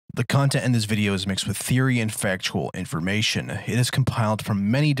The content in this video is mixed with theory and factual information. It is compiled from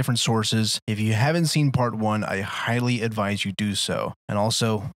many different sources. If you haven't seen part 1, I highly advise you do so. And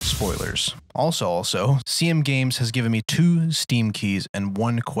also, spoilers. Also, CM Games has given me 2 Steam keys and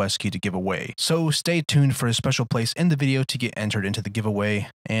 1 quest key to give away. So stay tuned for a special place in the video to get entered into the giveaway,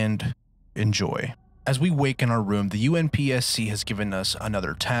 and enjoy. As we wake in our room, the UNPSC has given us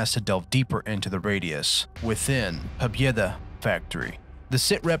another task to delve deeper into the radius within Pobeda factory. The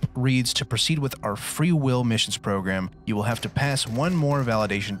sitrep reads, to proceed with our free will missions program, you will have to pass 1 more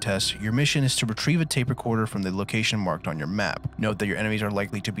validation test. Your mission is to retrieve a tape recorder from the location marked on your map. Note that your enemies are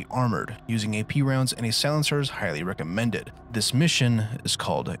likely to be armored. Using AP rounds and a silencer is highly recommended. This mission is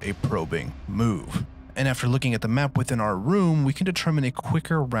called a probing move. And after looking at the map within our room, we can determine a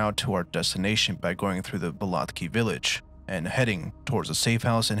quicker route to our destination by going through the Balatki village and heading towards the safe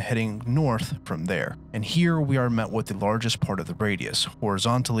house and heading north from there. And here we are met with the largest part of the radius,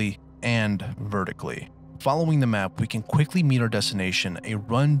 horizontally and vertically. Following the map, we can quickly meet our destination, a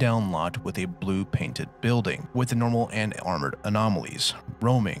run-down lot with a blue painted building, with the normal and armored anomalies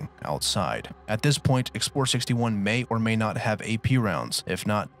roaming outside. At this point, Explorer 61 may or may not have AP rounds. If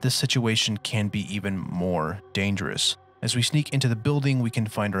not, this situation can be even more dangerous. As we sneak into the building, we can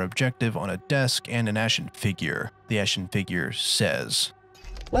find our objective on a desk and an ashen figure. The ashen figure says,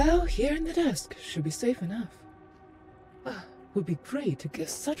 "Well, here in the desk should be safe enough. Would be great to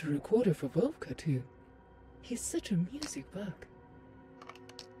get such a recorder for Volka too. He's such a music bug."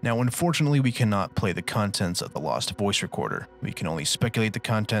 Now, unfortunately, we cannot play the contents of the lost voice recorder. We can only speculate the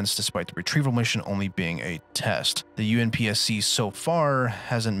contents despite the retrieval mission only being a test. The UNPSC so far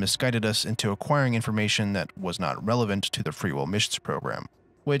hasn't misguided us into acquiring information that was not relevant to the free will missions program,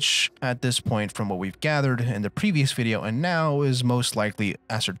 which at this point, from what we've gathered in the previous video and now, is most likely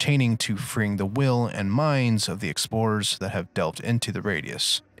ascertaining to freeing the will and minds of the explorers that have delved into the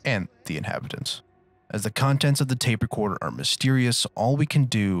radius and the inhabitants. As the contents of the tape recorder are mysterious, all we can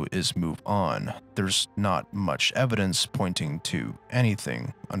do is move on. There's not much evidence pointing to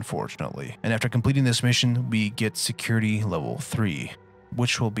anything, unfortunately. And after completing this mission, we get security level 3,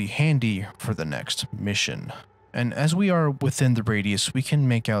 which will be handy for the next mission. And as we are within the radius, we can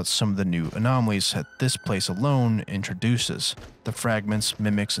make out some of the new anomalies that this place alone introduces. The fragments,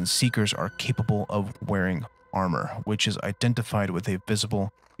 mimics, and seekers are capable of wearing armor, which is identified with a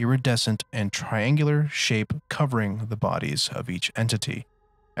visible, iridescent, and triangular shape covering the bodies of each entity.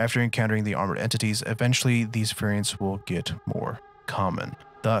 After encountering the armored entities, eventually these variants will get more common,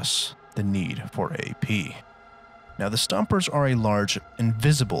 thus the need for AP. Now, the stompers are a large,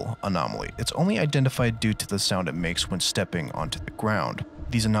 invisible anomaly. It's only identified due to the sound it makes when stepping onto the ground.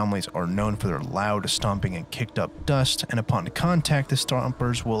 These anomalies are known for their loud stomping and kicked up dust, and upon contact, the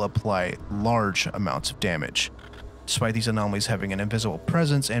stompers will apply large amounts of damage. Despite these anomalies having an invisible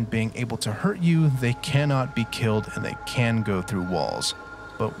presence and being able to hurt you, they cannot be killed and they can go through walls.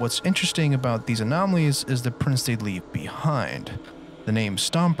 But what's interesting about these anomalies is the prints they leave behind. The name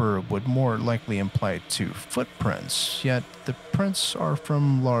Stomper would more likely imply to footprints, yet the prints are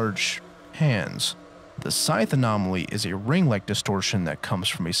from large hands. The scythe anomaly is a ring-like distortion that comes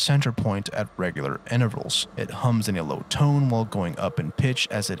from a center point at regular intervals. It hums in a low tone while going up in pitch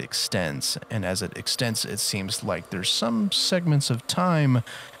as it extends, and as it extends, it seems like there's some segments of time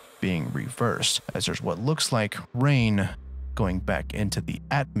being reversed, as there's what looks like rain going back into the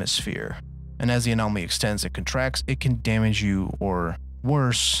atmosphere. And as the anomaly extends and contracts, it can damage you or,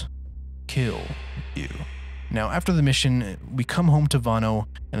 worse, kill you. Now, after the mission, we come home to Vano,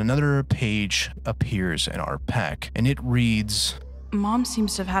 and another page appears in our pack, and it reads, "Mom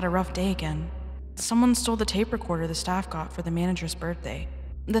seems to have had a rough day again. Someone stole the tape recorder the staff got for the manager's birthday.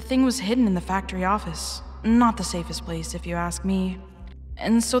 The thing was hidden in the factory office. Not the safest place, if you ask me.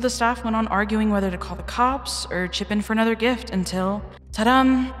 And so the staff went on arguing whether to call the cops or chip in for another gift until,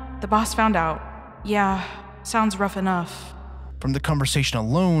 ta-dum, the boss found out. Yeah, sounds rough enough." From the conversation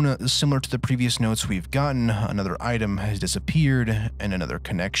alone, similar to the previous notes we've gotten, another item has disappeared and another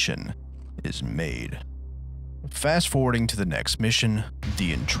connection is made. Fast forwarding to the next mission,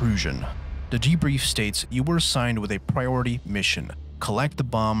 the intrusion. The debrief states you were assigned with a priority mission. Collect the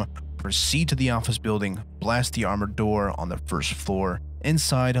bomb, proceed to the office building, blast the armored door on the first floor.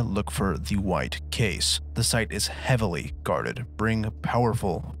 Inside, look for the white case. The site is heavily guarded. Bring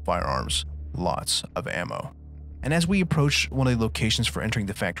powerful firearms, lots of ammo. And as we approach one of the locations for entering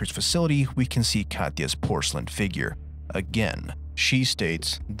the factory's facility, we can see Katya's porcelain figure. Again, she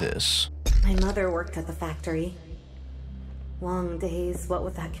states this. "My mother worked at the factory. Long days, what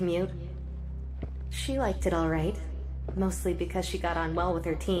with that commute. She liked it all right, mostly because she got on well with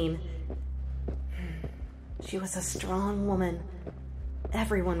her team. She was a strong woman,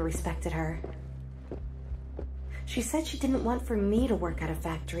 everyone respected her. She said she didn't want for me to work at a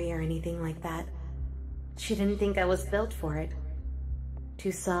factory or anything like that. She didn't think I was built for it.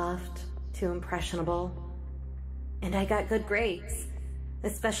 Too soft, too impressionable. And I got good grades,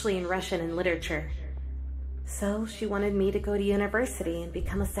 especially in Russian and literature. So she wanted me to go to university and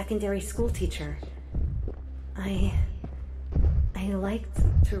become a secondary school teacher. I liked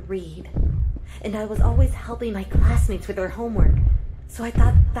to read, and I was always helping my classmates with their homework, so I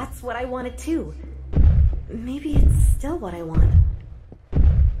thought that's what I wanted too. Maybe it's still what I want.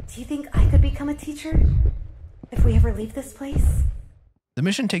 Do you think I could become a teacher if we ever leave this place? The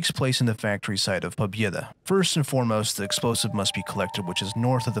mission takes place in the factory site of Pobeda. First and foremost, the explosive must be collected, which is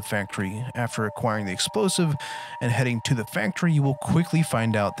north of the factory. After acquiring the explosive and heading to the factory, you will quickly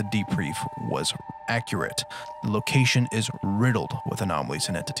find out the debrief was accurate. The location is riddled with anomalies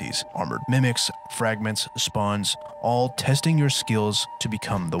and entities, armored mimics, fragments, spawns, all testing your skills to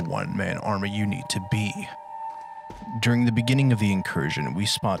become the one-man army you need to be. During the beginning of the incursion, we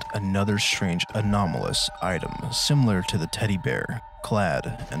spot another strange anomalous item, similar to the teddy bear,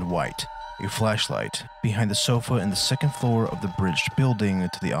 clad in white. A flashlight behind the sofa in the second floor of the bridged building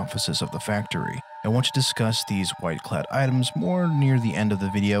to the offices of the factory. I want to discuss these white-clad items more near the end of the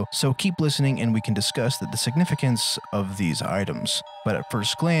video, so keep listening and we can discuss the significance of these items. But at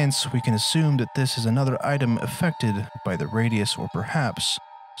first glance, we can assume that this is another item affected by the radius, or perhaps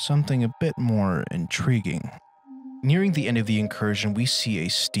something a bit more intriguing. Nearing the end of the incursion, we see a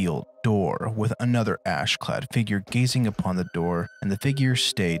steel door with another ash-clad figure gazing upon the door, and the figure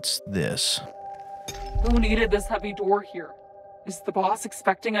states this. Who needed this heavy door here? Is the boss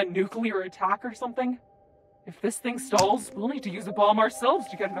expecting a nuclear attack or something? If this thing stalls, we'll need to use a bomb ourselves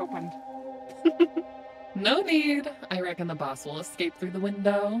to get it opened. No need. I reckon the boss will escape through the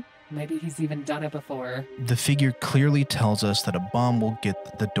window. Maybe he's even done it before. The figure clearly tells us that a bomb will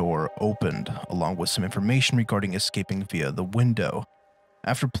get the door opened, along with some information regarding escaping via the window.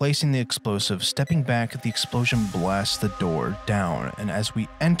 After placing the explosive, stepping back, the explosion blasts the door down, and as we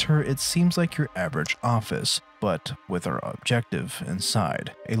enter, it seems like your average office, but with our objective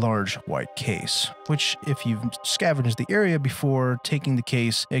inside, a large white case, which if you've scavenged the area before taking the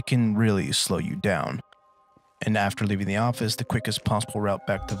case, it can really slow you down. And after leaving the office, the quickest possible route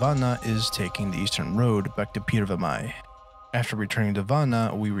back to Varna is taking the eastern road back to Pirvamai. After returning to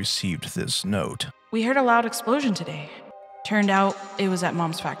Varna, we received this note. We heard a loud explosion today. Turned out it was at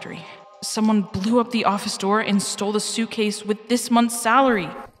Mom's factory. Someone blew up the office door and stole the suitcase with this month's salary.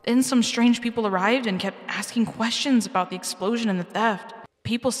 Then some strange people arrived and kept asking questions about the explosion and the theft.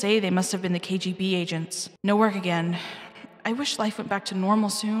 People say they must have been the KGB agents. No work again. I wish life went back to normal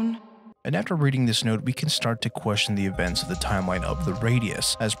soon. And after reading this note, we can start to question the events of the timeline of the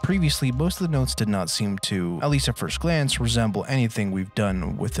radius, as previously most of the notes did not seem to, at least at first glance, resemble anything we've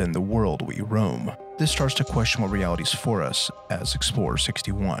done within the world we roam. This starts to question what reality is for us as Explorer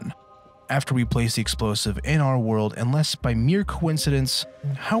 61. After we place the explosive in our world, unless by mere coincidence,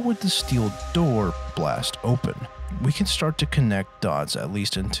 how would the steel door blast open? We can start to connect dots, at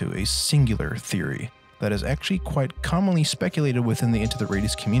least into a singular theory that is actually quite commonly speculated within the Into the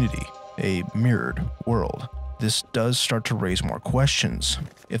Radius community. A mirrored world. This does start to raise more questions.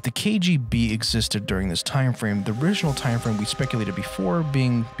 If the KGB existed during this time frame, the original time frame we speculated before,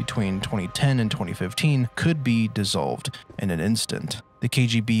 being between 2010 and 2015, could be dissolved in an instant. The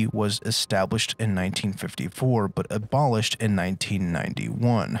KGB was established in 1954 but abolished in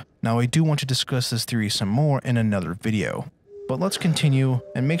 1991. Now I do want to discuss this theory some more in another video. But let's continue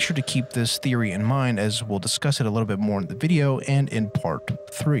and make sure to keep this theory in mind, as we'll discuss it a little bit more in the video and in part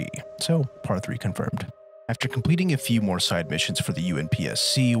 3. So, part 3 confirmed. After completing a few more side missions for the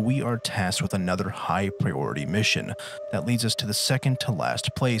UNPSC, we are tasked with another high priority mission that leads us to the second to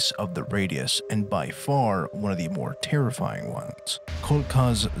last place of the radius, and by far one of the more terrifying ones,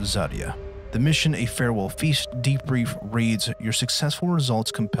 Kolkaz Zarya. The mission, A Farewell Feast debrief, reads, your successful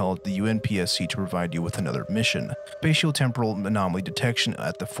results compelled the UNPSC to provide you with another mission. Spatiotemporal anomaly detection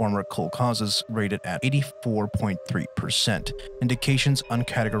at the former Kolkazes rated at 84.3%. Indications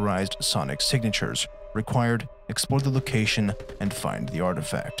uncategorized sonic signatures. Required, explore the location and find the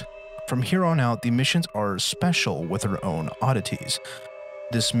artifact. From here on out, the missions are special with their own oddities.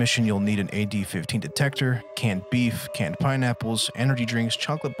 This mission, you'll need an AD-15 detector, canned beef, canned pineapples, energy drinks,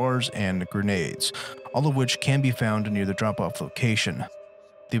 chocolate bars, and grenades, all of which can be found near the drop-off location.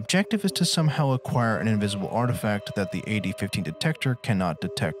 The objective is to somehow acquire an invisible artifact that the AD-15 detector cannot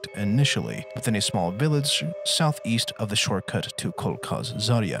detect initially. Within a small village southeast of the shortcut to Kolkaz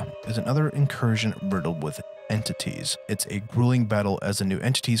Zarya is another incursion riddled with entities. It's a grueling battle as the new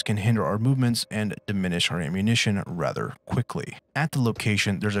entities can hinder our movements and diminish our ammunition rather quickly. At the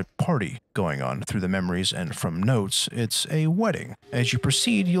location, there's a party going on. Through the memories and from notes, it's a wedding. As you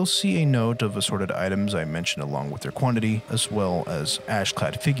proceed, you'll see a note of assorted items I mentioned along with their quantity, as well as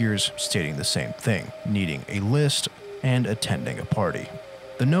ash-clad figures stating the same thing, needing a list and attending a party.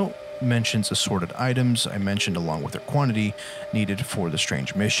 The note mentions assorted items I mentioned along with their quantity needed for the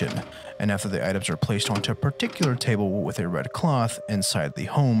strange mission, and after the items are placed onto a particular table with a red cloth inside the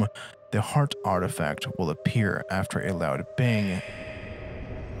home, the heart artifact will appear after a loud bang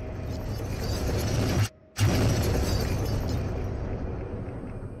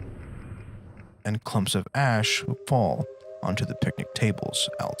and clumps of ash fall onto the picnic tables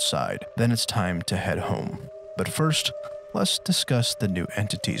outside. Then it's time to head home. But first, let's discuss the new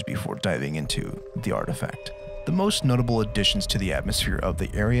entities before diving into the artifact. The most notable additions to the atmosphere of the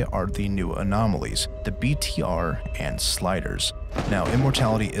area are the new anomalies, the BTR and sliders. Now,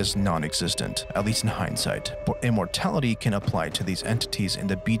 immortality is non-existent, at least in hindsight, but immortality can apply to these entities and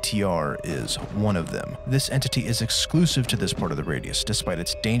the BTR is one of them. This entity is exclusive to this part of the radius. Despite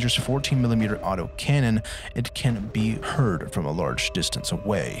its dangerous 14mm autocannon, it can be heard from a large distance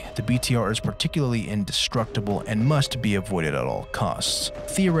away. The BTR is particularly indestructible and must be avoided at all costs.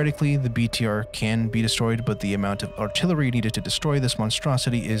 Theoretically, the BTR can be destroyed, but the amount of artillery needed to destroy this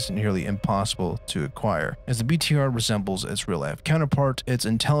monstrosity is nearly impossible to acquire. As the BTR resembles its real-life counterpart, its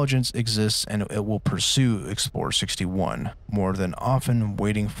intelligence exists and it will pursue Explorer 61, more than often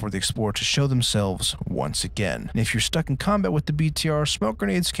waiting for the Explorer to show themselves once again. And if you're stuck in combat with the BTR, smoke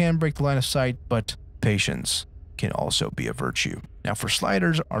grenades can break the line of sight, but patience can also be a virtue. Now for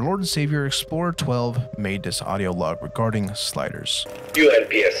sliders, our Lord and Savior Explorer 12 made this audio log regarding sliders.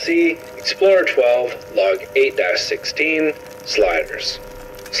 UNPSC, Explorer 12, log 8-16, sliders.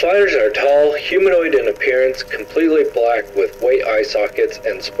 Sliders are tall, humanoid in appearance, completely black with white eye sockets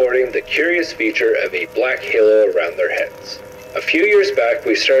and sporting the curious feature of a black halo around their heads. A few years back,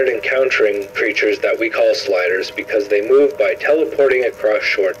 we started encountering creatures that we call sliders because they move by teleporting across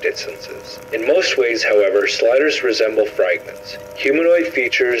short distances. In most ways, however, sliders resemble fragments. Humanoid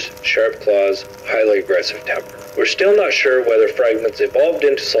features, sharp claws, highly aggressive temper. We're still not sure whether fragments evolved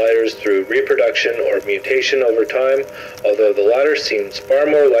into sliders through reproduction or mutation over time, although the latter seems far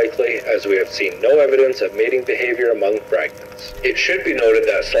more likely as we have seen no evidence of mating behavior among fragments. It should be noted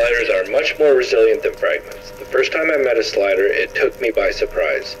that sliders are much more resilient than fragments. The first time I met a slider, it took me by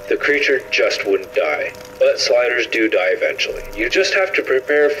surprise. The creature just wouldn't die. But sliders do die eventually. You just have to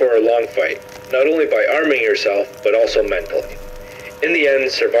prepare for a long fight, not only by arming yourself, but also mentally. In the end,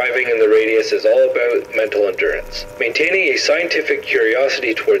 surviving in the radius is all about mental endurance. Maintaining a scientific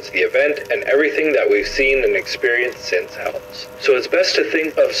curiosity towards the event and everything that we've seen and experienced since helps. So it's best to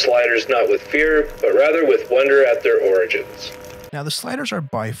think of sliders not with fear, but rather with wonder at their origins. Now, the sliders are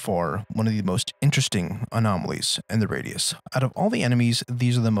by far one of the most interesting anomalies in the radius. Out of all the enemies,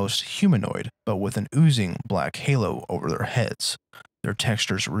 these are the most humanoid, but with an oozing black halo over their heads. Their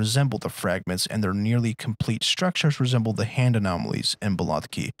textures resemble the fragments, and their nearly complete structures resemble the hand anomalies in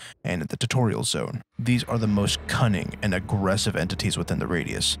Bolotki and the tutorial zone. These are the most cunning and aggressive entities within the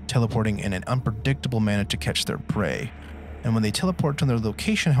radius, teleporting in an unpredictable manner to catch their prey. And when they teleport to their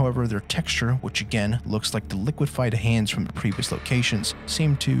location, however, their texture, which again looks like the liquefied hands from the previous locations,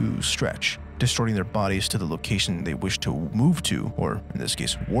 seem to stretch, distorting their bodies to the location they wish to move to, or in this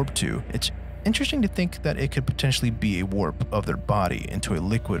case, warp to. It's interesting to think that it could potentially be a warp of their body into a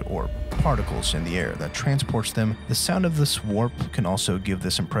liquid or particles in the air that transports them. The sound of this warp can also give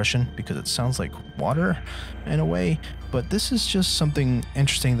this impression because it sounds like water in a way, but this is just something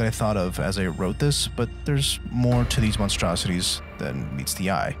interesting that I thought of as I wrote this, but there's more to these monstrosities than meets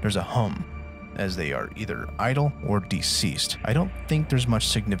the eye. There's a hum, as they are either idle or deceased. I don't think there's much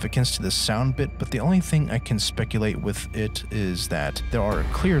significance to this sound bit, but the only thing I can speculate with it is that there are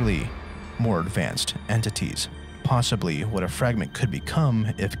clearly more advanced entities, possibly what a fragment could become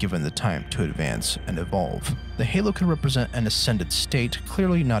if given the time to advance and evolve. The halo could represent an ascended state,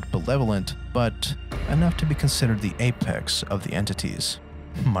 clearly not malevolent, but enough to be considered the apex of the entities,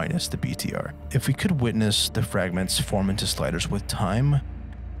 minus the BTR. If we could witness the fragments form into sliders with time,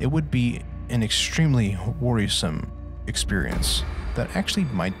 it would be an extremely worrisome experience that actually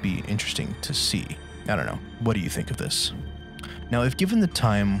might be interesting to see. I don't know, what do you think of this? Now, if given the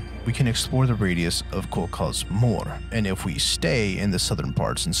time, we can explore the radius of Kolkaz more, and if we stay in the southern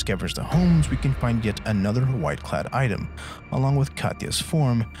parts and scavenge the homes, we can find yet another white-clad item, along with Katya's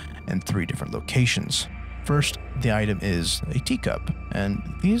form, in 3 different locations. First, the item is a teacup, and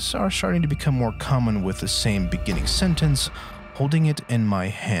these are starting to become more common with the same beginning sentence, Holding it in my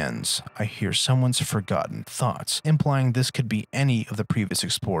hands, I hear someone's forgotten thoughts, implying this could be any of the previous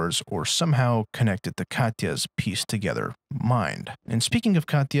explorers or somehow connected to Katya's pieced together mind. And speaking of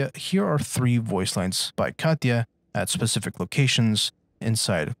Katya, here are 3 voice lines by Katya at specific locations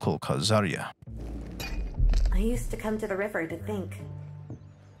inside Ōkami. I used to come to the river to think.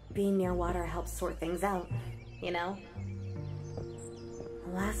 Being near water helps sort things out, you know?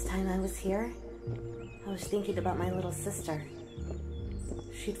 The last time I was here, I was thinking about my little sister.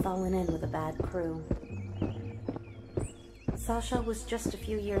 She'd fallen in with a bad crew. Sasha was just a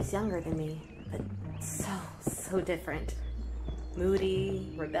few years younger than me, but so different.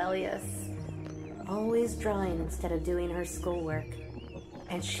 Moody, rebellious, always drawing instead of doing her schoolwork.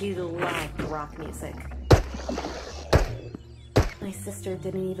 And she loved rock music. My sister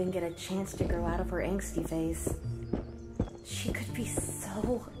didn't even get a chance to grow out of her angsty phase. She could be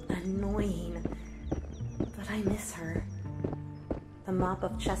so annoying, but I miss her. The mop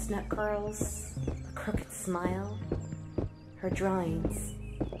of chestnut curls, the crooked smile, her drawings.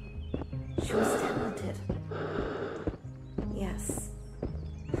 She was talented. Yes,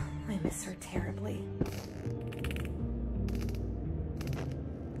 I miss her terribly.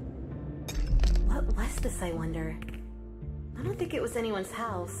 What was this, I wonder? I don't think it was anyone's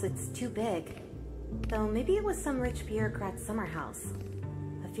house. It's too big. Though maybe it was some rich bureaucrat's summer house.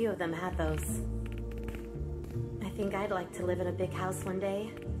 A few of them had those. I think I'd like to live in a big house one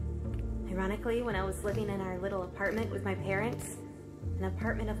day. Ironically, when I was living in our little apartment with my parents, an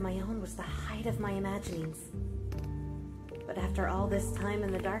apartment of my own was the height of my imaginings. But after all this time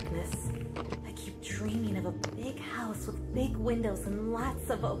in the darkness, I keep dreaming of a big house with big windows and lots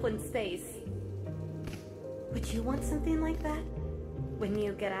of open space. Would you want something like that? When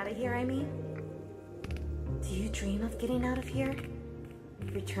you get out of here, I mean? Do you dream of getting out of here?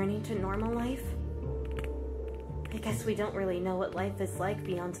 Returning to normal life? I guess we don't really know what life is like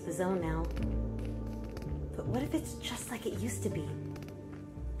beyond the zone now. But what if it's just like it used to be?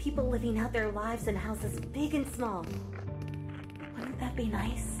 People living out their lives in houses big and small. Wouldn't that be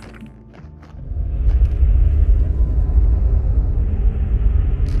nice?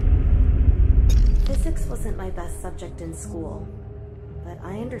 Physics wasn't my best subject in school, but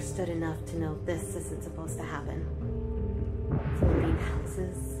I understood enough to know this isn't supposed to happen. Floating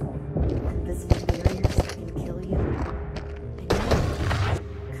houses, invisible barriers that can kill you, and you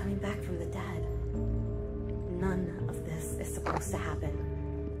coming back from the dead. None of this is supposed to happen.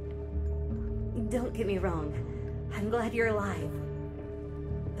 Don't get me wrong, I'm glad you're alive.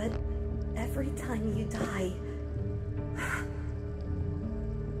 But every time you die...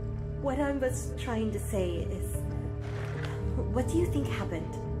 What I was trying to say is, what do you think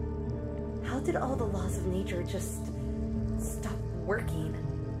happened? How did all the laws of nature just stop working?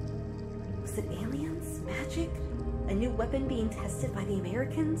 Was it aliens? Magic? A new weapon being tested by the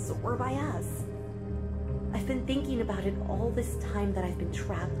Americans or by us? I've been thinking about it all this time that I've been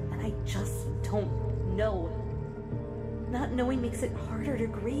trapped, and I just don't know. Not knowing makes it harder to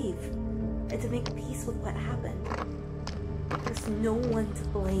grieve and to make peace with what happened. There's no one to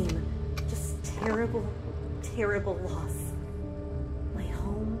blame, just terrible, terrible loss. My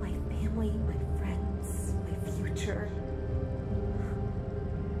home, my family, my friends, my future.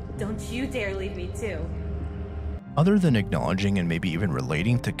 Don't you dare leave me too. Other than acknowledging and maybe even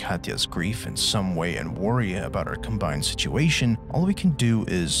relating to Katya's grief in some way and worry about our combined situation, all we can do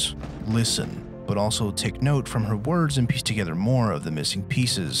is listen, but also take note from her words and piece together more of the missing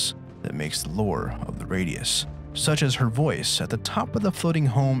pieces that makes the lore of the radius. Such as her voice at the top of the floating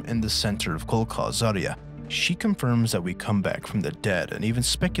home in the center of Ōkami. She confirms that we come back from the dead and even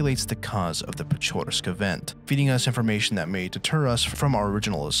speculates the cause of the Pechorsk event, feeding us information that may deter us from our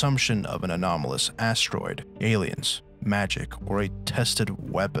original assumption of an anomalous asteroid, aliens, magic, or a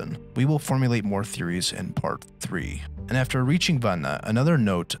tested weapon. We will formulate more theories in part 3. And after reaching Vanna, another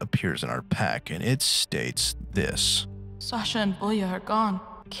note appears in our pack, and it states this. Sasha and Boya are gone,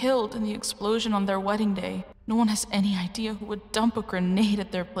 killed in the explosion on their wedding day. No one has any idea who would dump a grenade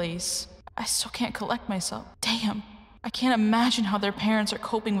at their place. I still can't collect myself. Damn, I can't imagine how their parents are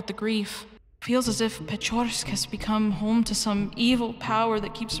coping with the grief. Feels as if Pechorsk has become home to some evil power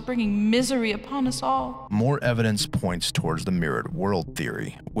that keeps bringing misery upon us all. More evidence points towards the mirrored world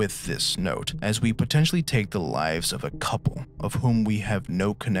theory with this note, as we potentially take the lives of a couple of whom we have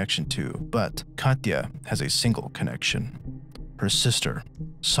no connection to, but Katya has a single connection. Her sister,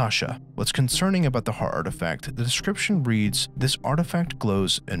 Sasha. What's concerning about the heart artifact, the description reads, this artifact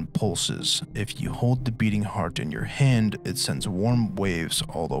glows and pulses. If you hold the beating heart in your hand, it sends warm waves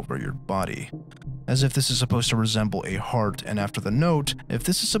all over your body. as if this is supposed to resemble a heart, and after the note, if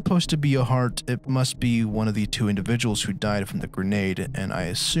this is supposed to be a heart, it must be one of the two individuals who died from the grenade, and I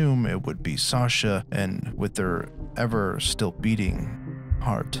assume it would be Sasha, and with their ever still beating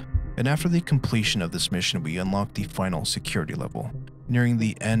heart. And after the completion of this mission, we unlock the final security level, nearing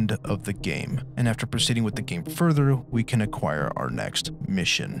the end of the game, and after proceeding with the game further, we can acquire our next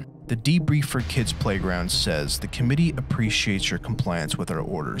mission. The debrief for Kids Playground says, the committee appreciates your compliance with our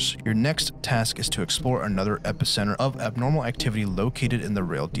orders. Your next task is to explore another epicenter of abnormal activity located in the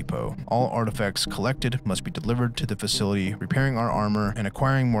rail depot. All artifacts collected must be delivered to the facility. Repairing our armor and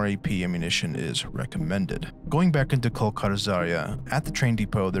acquiring more AP ammunition is recommended. Going back into Kolkata Zarya, at the train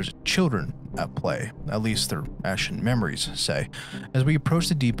depot, there's children at play, at least their ashen memories say. As we approach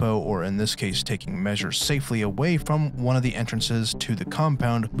the depot, or in this case taking measures safely away from one of the entrances to the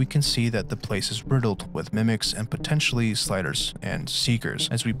compound, we can see that the place is riddled with mimics and potentially sliders and seekers.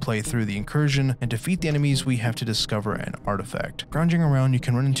 As we play through the incursion and defeat the enemies, we have to discover an artifact. Scrounging around, you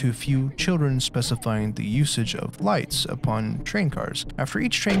can run into a few children specifying the usage of lights upon train cars. After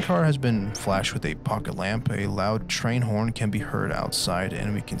each train car has been flashed with a pocket lamp, a loud train horn can be heard outside,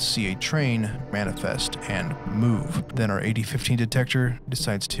 and we can see a train manifest and move. Then our 8015 detector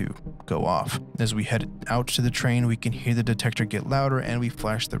decides to go off. As we head out to the train, we can hear the detector get louder, and we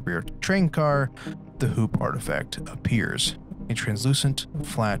flash the rear train car. The hoop artifact appears. A translucent,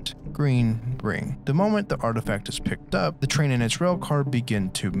 flat, green ring. The moment the artifact is picked up, the train and its rail car begin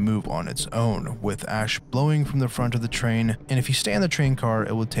to move on its own, with ash blowing from the front of the train, and if you stay in the train car,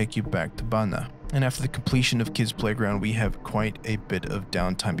 it will take you back to Bana. And after the completion of Kids Playground, we have quite a bit of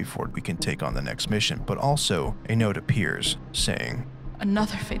downtime before we can take on the next mission, but also a note appears saying,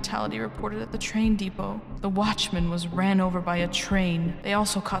 Another fatality reported at the train depot. The watchman was ran over by a train. They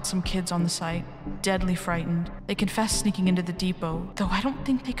also caught some kids on the site, deadly frightened. They confessed sneaking into the depot, though I don't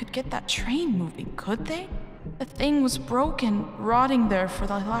think they could get that train moving, could they? The thing was broken, rotting there for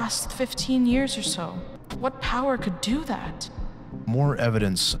the last 15 years or so. What power could do that? More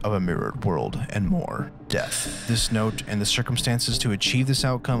evidence of a mirrored world, and more death. This note and the circumstances to achieve this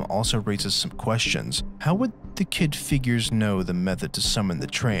outcome also raises some questions. How would the kid figures know the method to summon the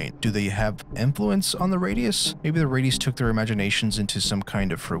train? Do they have influence on the radius? Maybe the radius took their imaginations into some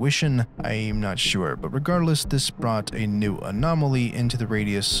kind of fruition? I'm not sure, but regardless, this brought a new anomaly into the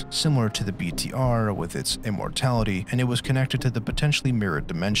radius, similar to the BTR with its immortality, and it was connected to the potentially mirrored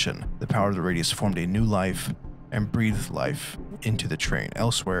dimension. The power of the radius formed a new life and breathed life into the train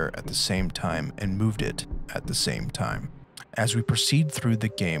elsewhere at the same time and moved it at the same time. As we proceed through the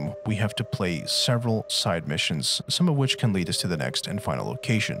game, we have to play several side missions, some of which can lead us to the next and final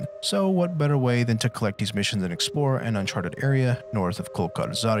location. So what better way than to collect these missions and explore an uncharted area north of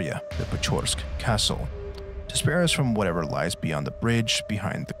Kolkata Zarya, the Pachorsk Castle. To spare us from whatever lies beyond the bridge,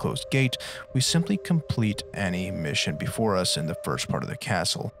 behind the closed gate, we simply complete any mission before us in the first part of the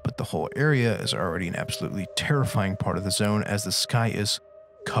castle, but the whole area is already an absolutely terrifying part of the zone as the sky is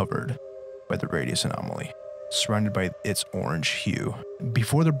covered by the radius anomaly, surrounded by its orange hue.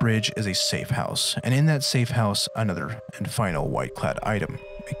 Before the bridge is a safe house, and in that safe house, another and final white-clad item,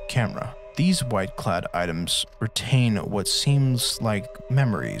 a camera. These white-clad items retain what seems like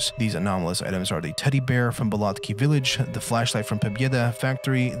memories. These anomalous items are the teddy bear from Balatki village, the flashlight from Pobeda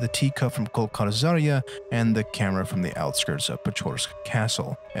factory, the teacup from Kolkata Zarya, and the camera from the outskirts of Pachorsk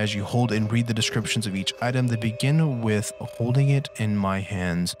Castle. As you hold and read the descriptions of each item, they begin with, holding it in my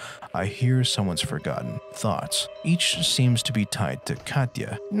hands, I hear someone's forgotten thoughts. Each seems to be tied to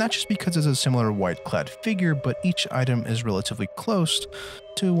Katya, not just because it's a similar white-clad figure, but each item is relatively close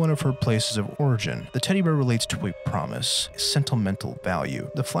to one of her places of origin. The teddy bear relates to a promise, a sentimental value.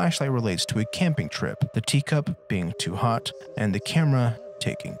 The flashlight relates to a camping trip, the teacup being too hot, and the camera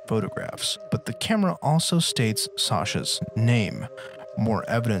taking photographs. But the camera also states Sasha's name, more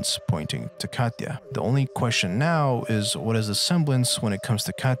evidence pointing to Katya. The only question now is, what is the semblance when it comes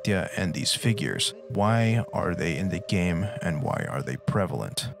to Katya and these figures? Why are they in the game, and why are they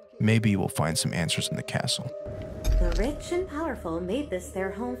prevalent? Maybe we'll find some answers in the castle. The rich and powerful made this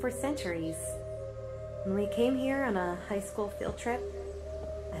their home for centuries. When we came here on a high school field trip,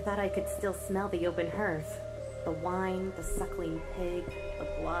 I thought I could still smell the open hearth. The wine, the suckling pig, the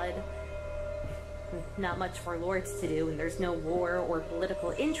blood. Not much for lords to do, and there's no war or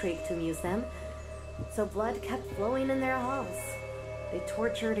political intrigue to amuse them, so blood kept flowing in their halls. They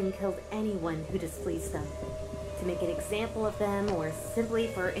tortured and killed anyone who displeased them, to make an example of them or simply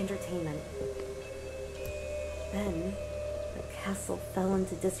for entertainment. Then, the castle fell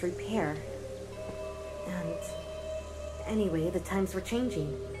into disrepair. And anyway, the times were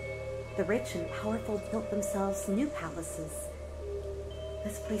changing. The rich and powerful built themselves new palaces.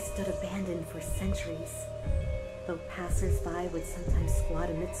 This place stood abandoned for centuries, though passers-by would sometimes squat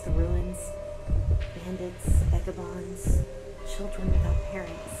amidst the ruins. Bandits, vagabonds, children without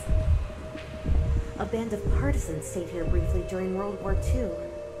parents. A band of partisans stayed here briefly during World War II.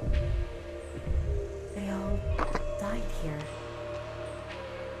 They all died here.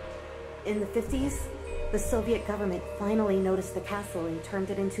 In the 50s, the Soviet government finally noticed the castle and turned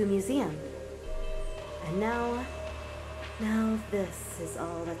it into a museum. And now this is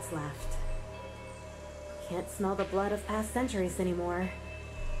all that's left. Can't smell the blood of past centuries anymore.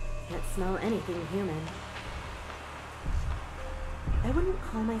 Can't smell anything human. I wouldn't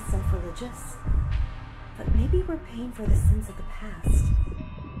call myself religious, but maybe we're paying for the sins of the past.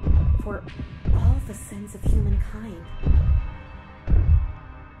 For all the sins of humankind.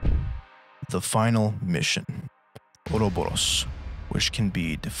 The final mission, Ouroboros, which can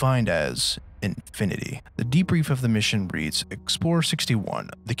be defined as infinity. The debrief of the mission reads, Explorer 61,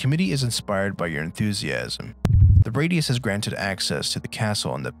 the committee is inspired by your enthusiasm. The Radius has granted access to the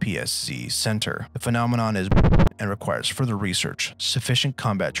castle and the PSZ Center. The phenomenon is and requires further research. Sufficient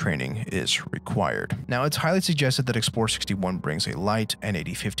combat training is required. Now, it's highly suggested that Explorer 61 brings a light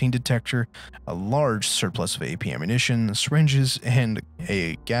NAD-15 detector, a large surplus of AP ammunition, syringes, and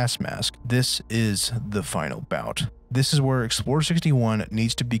a gas mask. This is the final bout. This is where Explorer 61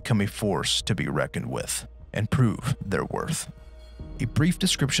 needs to become a force to be reckoned with and prove their worth. A brief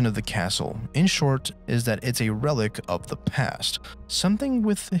description of the castle, in short, is that it's a relic of the past, something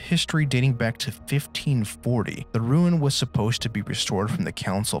with history dating back to 1540. The ruin was supposed to be restored from the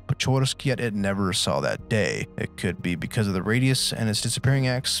Council of Pachorsk, yet it never saw that day. It could be because of the Radius and its disappearing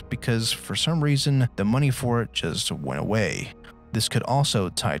acts, because for some reason, the money for it just went away. This could also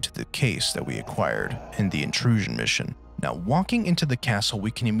tie to the case that we acquired in the intrusion mission. Now, walking into the castle,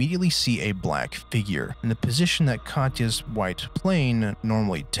 we can immediately see a black figure in the position that Katya's white plane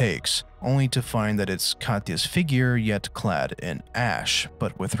normally takes, only to find that it's Katya's figure yet clad in ash,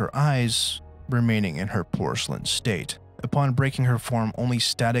 but with her eyes remaining in her porcelain state. Upon breaking her form, only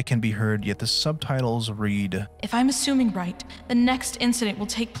static can be heard, yet the subtitles read, If I'm assuming right, the next incident will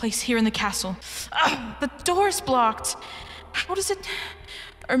take place here in the castle. The door's blocked. How does it...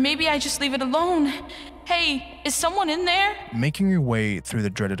 Or maybe I just leave it alone. Hey, is someone in there? Making your way through the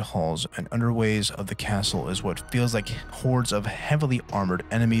dreaded halls and underways of the castle is what feels like hordes of heavily armored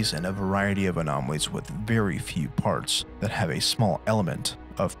enemies and a variety of anomalies with very few parts that have a small element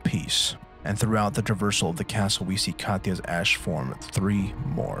of peace. And throughout the traversal of the castle, we see Katya's ash form 3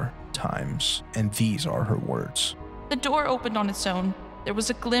 more times. And these are her words. The door opened on its own. There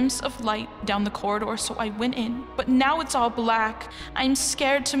was a glimpse of light down the corridor, so I went in. But now it's all black. I'm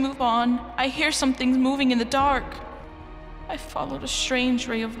scared to move on. I hear something moving in the dark. I followed a strange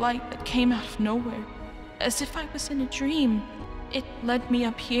ray of light that came out of nowhere, as if I was in a dream. It led me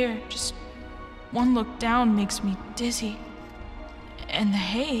up here. Just one look down makes me dizzy. And the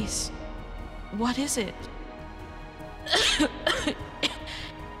haze. What is it?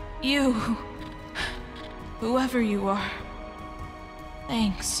 You. Whoever you are.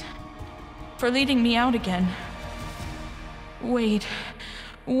 Thanks for leading me out again. Wait,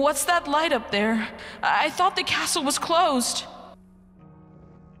 what's that light up there? I thought the castle was closed.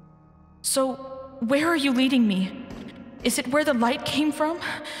 So, where are you leading me? Is it where the light came from?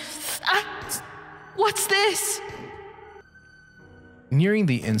 What's this? Nearing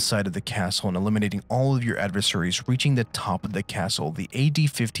the inside of the castle and eliminating all of your adversaries, reaching the top of the castle, the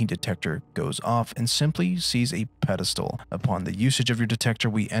AD-15 detector goes off and simply sees a pedestal. Upon the usage of your detector,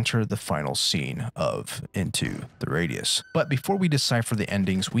 we enter the final scene of Into the Radius. But before we decipher the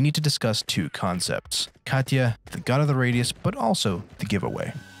endings, we need to discuss 2 concepts. Katya, the god of the Radius, but also the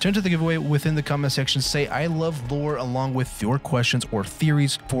giveaway. Turn to the giveaway within the comment section, say I love lore along with your questions or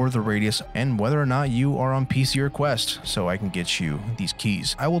theories for the Radius and whether or not you are on PC or Quest so I can get you these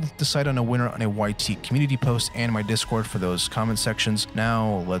keys. I will decide on a winner on a YT community post and my Discord for those comment sections.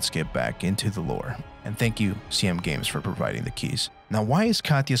 Now let's get back into the lore. And thank you CM Games for providing the keys. Now, why is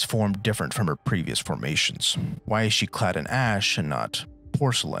Katya's form different from her previous formations? Why is she clad in ash and not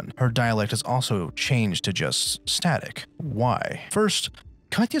porcelain? Her dialect has also changed to just static. Why? First,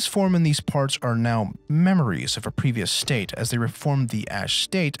 Katya's form in these parts are now memories of a previous state as they reform the ash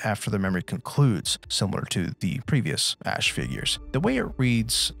state after the memory concludes, similar to the previous ash figures. The way it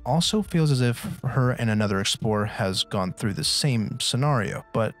reads also feels as if her and another explorer has gone through the same scenario,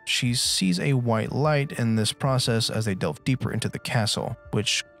 but she sees a white light in this process as they delve deeper into the castle,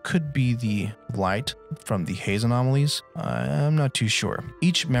 which could be the light from the haze anomalies. I'm not too sure.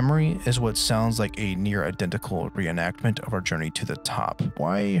 Each memory is what sounds like a near identical reenactment of our journey to the top.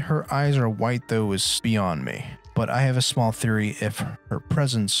 Why her eyes are white though is beyond me. But but I have a small theory if her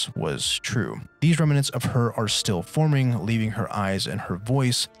presence was true. These remnants of her are still forming, leaving her eyes and her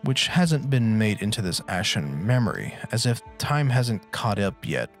voice, which hasn't been made into this ashen memory, as if time hasn't caught up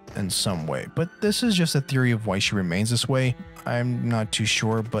yet in some way. But this is just a theory of why she remains this way. I'm not too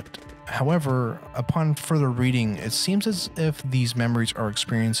sure, but however, upon further reading, it seems as if these memories are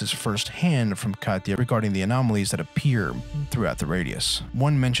experiences firsthand from Katya regarding the anomalies that appear throughout the radius.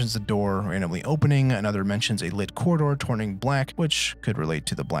 One mentions the door randomly opening, another mentions a lit corridor turning black, which could relate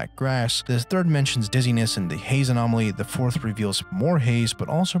to the black grass. The third mentions dizziness and the haze anomaly. The fourth reveals more haze, but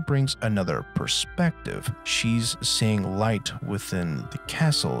also brings another perspective. She's seeing light within the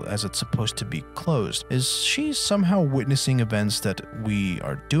castle as it's supposed to be closed. Is she somehow witnessing events that we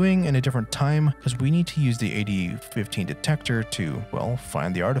are doing in a different time? Because we need to use the AD-15 detector to, well,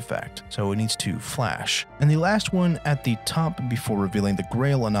 find the artifact. So it needs to flash. And the last one at the top before revealing the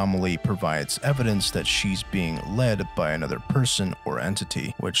Grail anomaly provides evidence that she's being led by another person or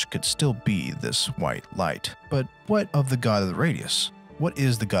entity, which could still be this white light. But what of the God of the Radius? What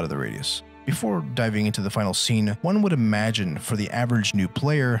is the God of the Radius? Before diving into the final scene, one would imagine for the average new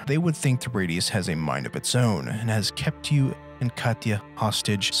player, they would think the Radius has a mind of its own and has kept you and Katya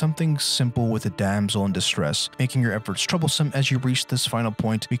hostage, something simple with a damsel in distress, making your efforts troublesome as you reach this final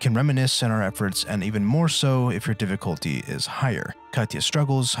point. We can reminisce in our efforts, and even more so if your difficulty is higher. Katya's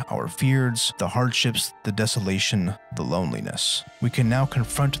struggles, our fears, the hardships, the desolation, the loneliness. We can now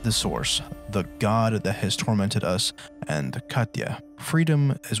confront the source, the God that has tormented us, and Katya.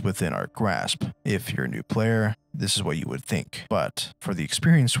 Freedom is within our grasp. If you're a new player, this is what you would think. But for the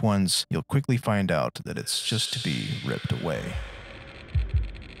experienced ones, you'll quickly find out that it's just to be ripped away.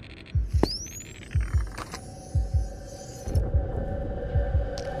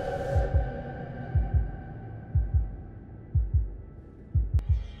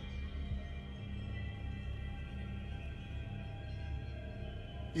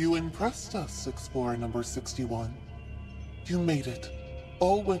 You impressed us, Explorer number 61. You made it.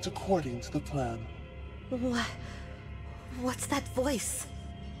 All went according to the plan. What's that voice?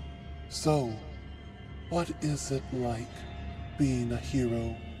 So, what is it like being a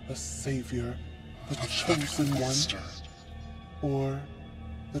hero, a savior, the chosen one, or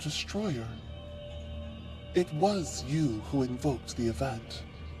the destroyer? It was you who invoked the event,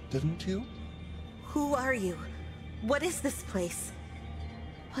 didn't you? Who are you? What is this place?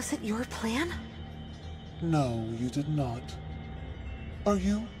 Was it your plan? No, you did not. Are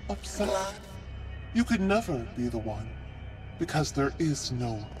you upset? You could never be the one, because there is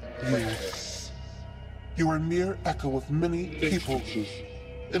no you. You are a mere echo of many people,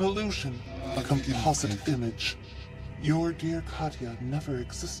 an illusion, a composite image. Your dear Katya never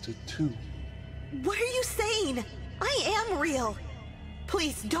existed too. What are you saying? I am real.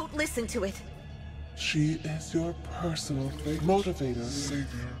 Please don't listen to it. She is your personal motivator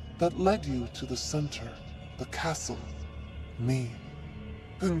that led you to the center, the castle, me.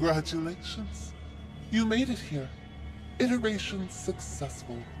 Congratulations. You made it here. Iteration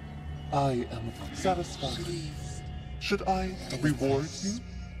successful. I am satisfied. Should I reward you?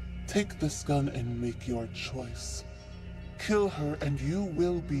 Take this gun and make your choice. Kill her and you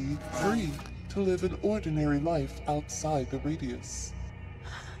will be free to live an ordinary life outside the radius.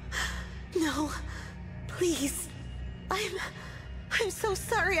 No, please. I'm so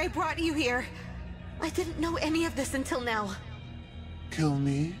sorry I brought you here. I didn't know any of this until now. Kill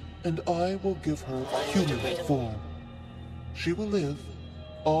me, and I will give her human form. She will live,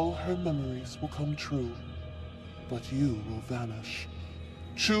 all her memories will come true, but you will vanish.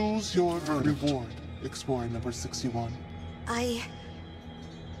 Choose your reward, Explorer number 61. I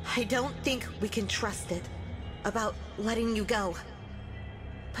don't think we can trust it about letting you go.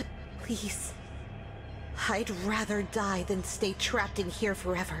 But please, I'd rather die than stay trapped in here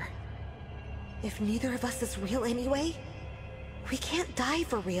forever. If neither of us is real anyway, we can't die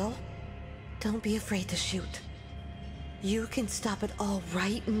for real. Don't be afraid to shoot. You can stop it all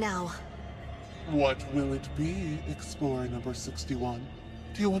right now. What will it be, Explorer number 61?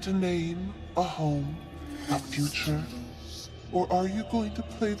 Do you want a name, a home, a future? Or are you going to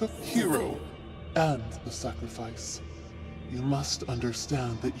play the hero and the sacrifice? You must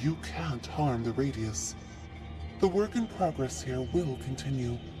understand that you can't harm the Radius. The work in progress here will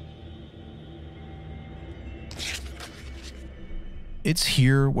continue. It's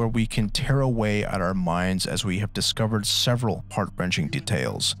here where we can tear away at our minds as we have discovered several heart-wrenching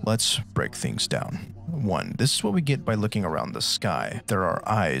details. Let's break things down. 1. This is what we get by looking around the sky. There are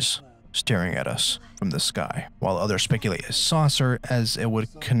eyes, staring at us from the sky, while others speculate a saucer as it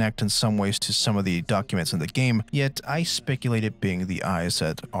would connect in some ways to some of the documents in the game, yet I speculate it being the eyes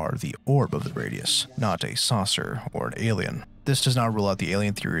that are the orb of the radius, not a saucer or an alien. This does not rule out the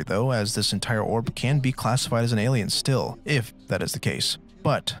alien theory though, as this entire orb can be classified as an alien still, if that is the case.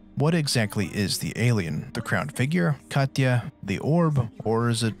 But what exactly is the alien? The crowned figure, Katya, the orb, or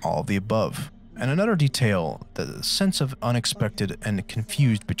is it all of the above? And another detail, the sense of unexpected and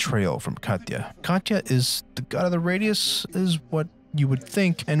confused betrayal from Katya. Katya is the god of the radius, is what you would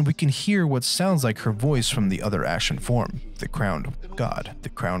think, and we can hear what sounds like her voice from the other ashen form, the crowned god, the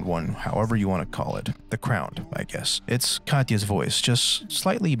crowned one, however you want to call it, the crowned, I guess. It's Katya's voice, just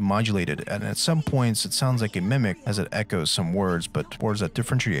slightly modulated, and at some points it sounds like a mimic as it echoes some words, but words that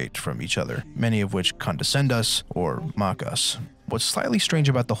differentiate from each other, many of which condescend us or mock us. What's slightly strange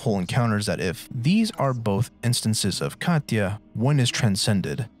about the whole encounter is that if these are both instances of Katya, one is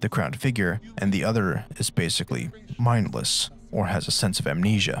transcended, the crowned figure, and the other is basically mindless, or has a sense of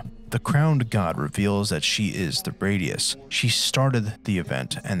amnesia. The crowned god reveals that she is the radius. She started the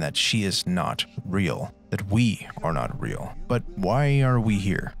event and that she is not real, that we are not real. But why are we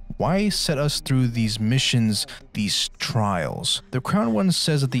here? Why set us through these missions, these trials? The Crowned One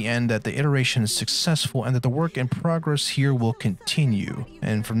says at the end that the iteration is successful and that the work in progress here will continue.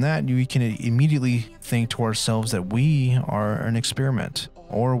 And from that, we can immediately think to ourselves that we are an experiment,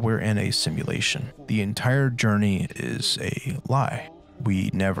 or we're in a simulation. The entire journey is a lie.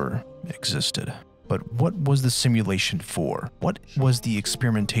 We never existed. But what was the simulation for? What was the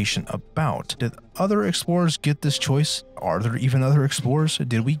experimentation about? Did other explorers get this choice? Are there even other explorers?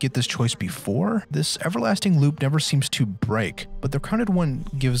 Did we get this choice before? This everlasting loop never seems to break, but the Crowned One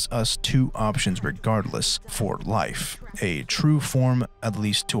gives us two options regardless for life. A true form, at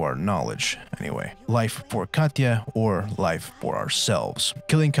least to our knowledge, anyway. Life for Katya or life for ourselves.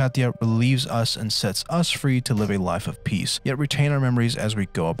 Killing Katya relieves us and sets us free to live a life of peace, yet retain our memories as we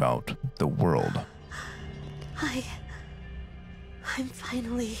go about the world. I'm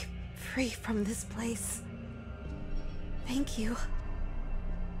finally free from this place. Thank you.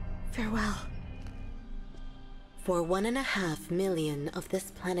 Farewell. For 1.5 million of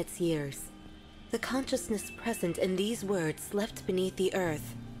this planet's years, the consciousness present in these words slept beneath the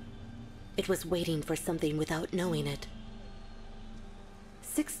earth. It was waiting for something without knowing it.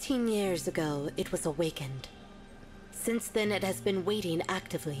 16 years ago, it was awakened. Since then, it has been waiting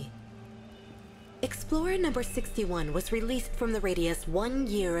actively. Explorer number 61 was released from the radius 1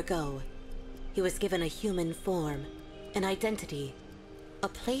 year ago. He was given a human form, an identity, a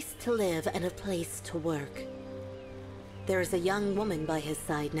place to live and a place to work. There is a young woman by his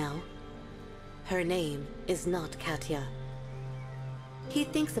side now. Her name is not Katya. He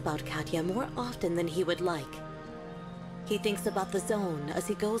thinks about Katya more often than he would like. He thinks about the zone as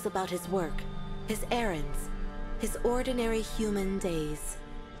he goes about his work, his errands, his ordinary human days.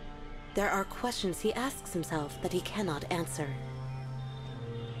 There are questions he asks himself that he cannot answer.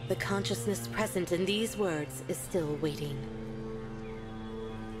 The consciousness present in these words is still waiting.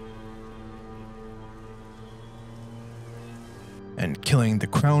 And killing the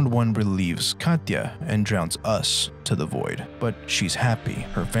Crowned One relieves Katya and drowns us to the void. But she's happy.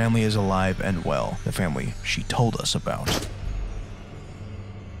 Her family is alive and well, the family she told us about.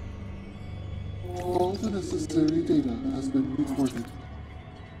 All the necessary data has been recorded.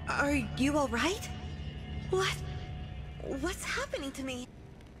 Are you all right? What's happening to me?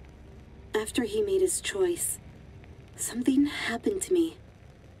 After he made his choice, something happened to me.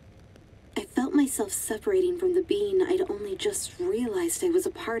 I felt myself separating from the being I'd only just realized I was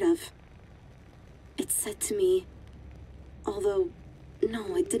a part of. It said to me, although,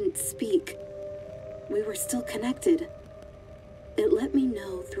 no, it didn't speak, we were still connected. It let me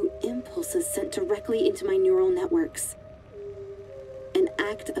know through impulses sent directly into my neural networks. An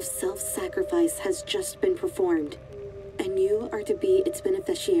act of self-sacrifice has just been performed, and you are to be its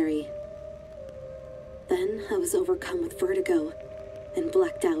beneficiary. Then I was overcome with vertigo and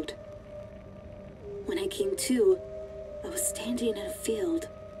blacked out. When I came to, I was standing in a field.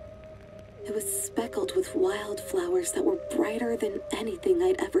 It was speckled with wildflowers that were brighter than anything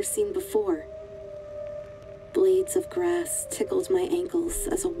I'd ever seen before. Blades of grass tickled my ankles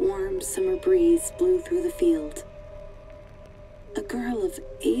as a warm summer breeze blew through the field. A girl of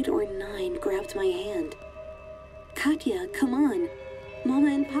 8 or 9 grabbed my hand. "Katya, come on. Mama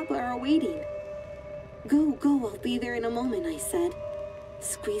and Papa are waiting." Go, I'll be there in a moment," I said,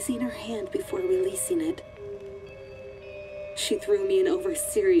 squeezing her hand before releasing it. She threw me an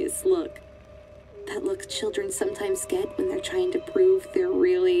over-serious look. That look children sometimes get when they're trying to prove they're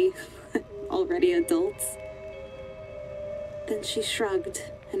really already adults. Then she shrugged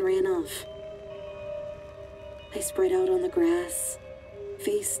and ran off. I spread out on the grass,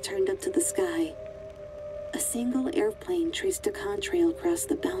 face turned up to the sky. A single airplane traced a contrail across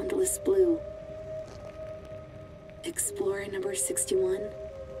the boundless blue. Explorer number 61,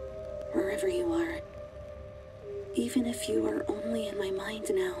 wherever you are, even if you are only in my mind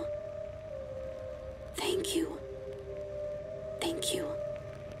now, thank you. Thank you.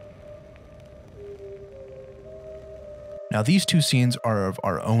 Now, these two scenes are of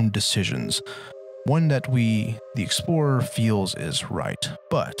our own decisions, one that the explorer, feels is right.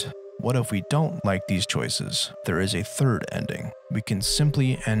 But what if we don't like these choices? There is a third ending. We can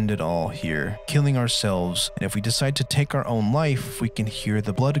simply end it all here, killing ourselves, and if we decide to take our own life, we can hear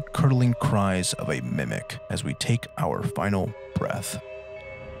the blood-curdling cries of a mimic as we take our final breath.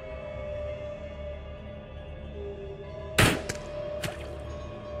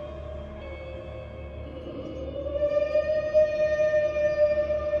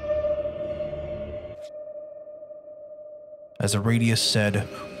 As the Radius said,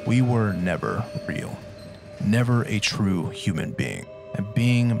 we were never real, never a true human being, a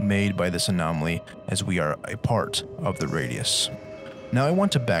being made by this anomaly as we are a part of the Radius. Now I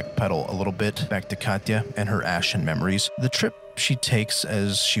want to backpedal a little bit back to Katya and her ashen memories. The trip she takes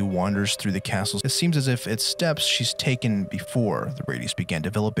as she wanders through the castle, it seems as if it's steps she's taken before the Radius began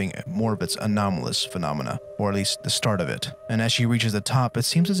developing more of its anomalous phenomena, or at least the start of it. And as she reaches the top, it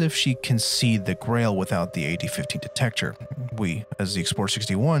seems as if she can see the Grail without the AD-15 detector we, as the Explorer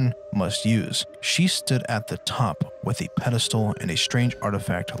 61, must use. She stood at the top with a pedestal and a strange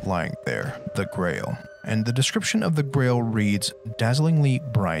artifact lying there, the Grail. And the description of the Grail reads, dazzlingly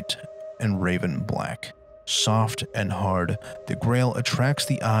bright and raven black. Soft and hard, the Grail attracts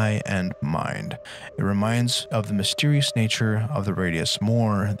the eye and mind. It reminds of the mysterious nature of the Radius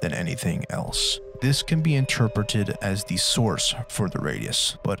more than anything else. This can be interpreted as the source for the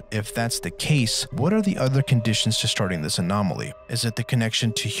Radius, but if that's the case, what are the other conditions to starting this anomaly? Is it the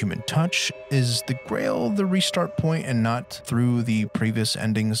connection to human touch? Is the Grail the restart point and not through the previous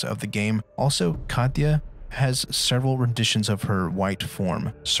endings of the game? Also, Katya has several renditions of her white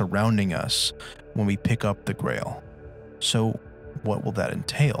form surrounding us when we pick up the Grail. So what will that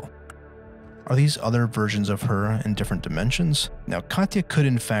entail? Are these other versions of her in different dimensions? Now, Katya could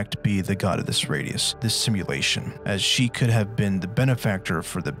in fact be the god of this Radius, this simulation, as she could have been the benefactor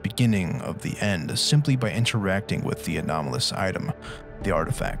for the beginning of the end simply by interacting with the anomalous item, the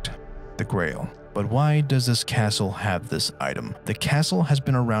artifact, the Grail. But why does this castle have this item? The castle has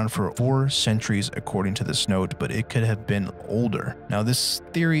been around for 4 centuries according to this note, but it could have been older. Now this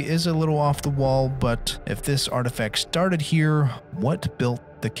theory is a little off the wall, but if this artifact started here, what built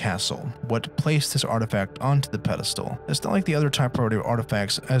the castle? What placed this artifact onto the pedestal? It's not like the other type of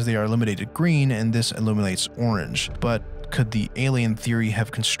artifacts as they are illuminated green and this illuminates orange, but could the alien theory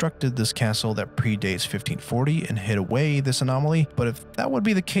have constructed this castle that predates 1540 and hid away this anomaly? But if that would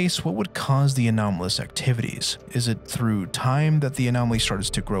be the case, what would cause the anomalous activities? Is it through time that the anomaly starts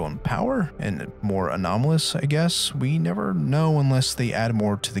to grow in power and more anomalous, I guess? We never know unless they add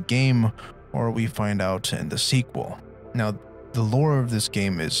more to the game or we find out in the sequel. Now, the lore of this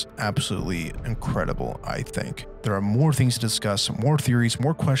game is absolutely incredible, I think. There are more things to discuss, more theories,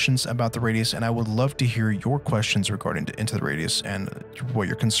 more questions about the Radius, and I would love to hear your questions regarding Into the Radius and what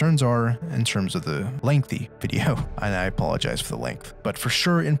your concerns are in terms of the lengthy video, and I apologize for the length. But for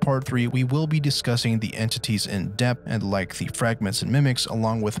sure, in part 3, we will be discussing the entities in depth and like the fragments and mimics,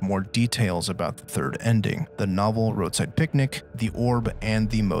 along with more details about the third ending, the novel Roadside Picnic, the orb, and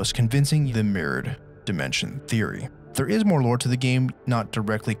the most convincing, the mirrored dimension theory. There is more lore to the game, not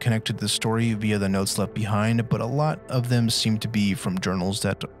directly connected to the story via the notes left behind, but a lot of them seem to be from journals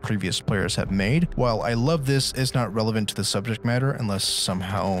that previous players have made. While I love this, it's not relevant to the subject matter unless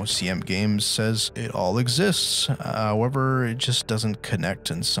somehow CM Games says it all exists. However, it just doesn't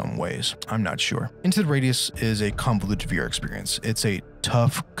connect in some ways. I'm not sure. Into the Radius is a convoluted VR experience. It's a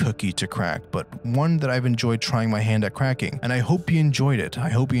tough cookie to crack, but one that I've enjoyed trying my hand at cracking, and I hope you enjoyed it. I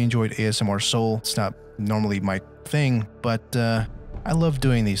hope you enjoyed ASMR Soul. It's not normally my thing, but I love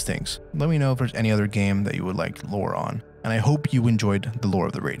doing these things. Let me know if there's any other game that you would like lore on. And I hope you enjoyed the lore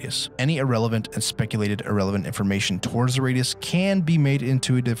of the Radius. Any irrelevant and speculated irrelevant information towards the Radius can be made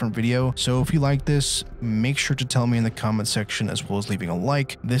into a different video, so if you like this, make sure to tell me in the comment section as well as leaving a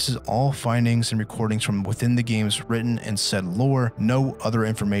like. This is all findings and recordings from within the game's written and said lore. No other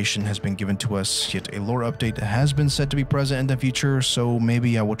information has been given to us, yet a lore update has been said to be present in the future, so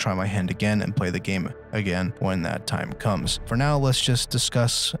maybe I will try my hand again and play the game again when that time comes. For now, let's just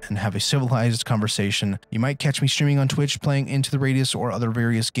discuss and have a civilized conversation. You might catch me streaming on Twitch playing Into the Radius or other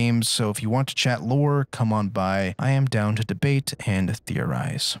various games, so if you want to chat lore, come on by. I am down to debate and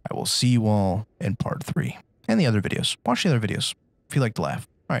theorize. I will see you all in part 3 and the other videos. Watch the other videos if you like to laugh.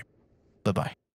 All right, bye-bye.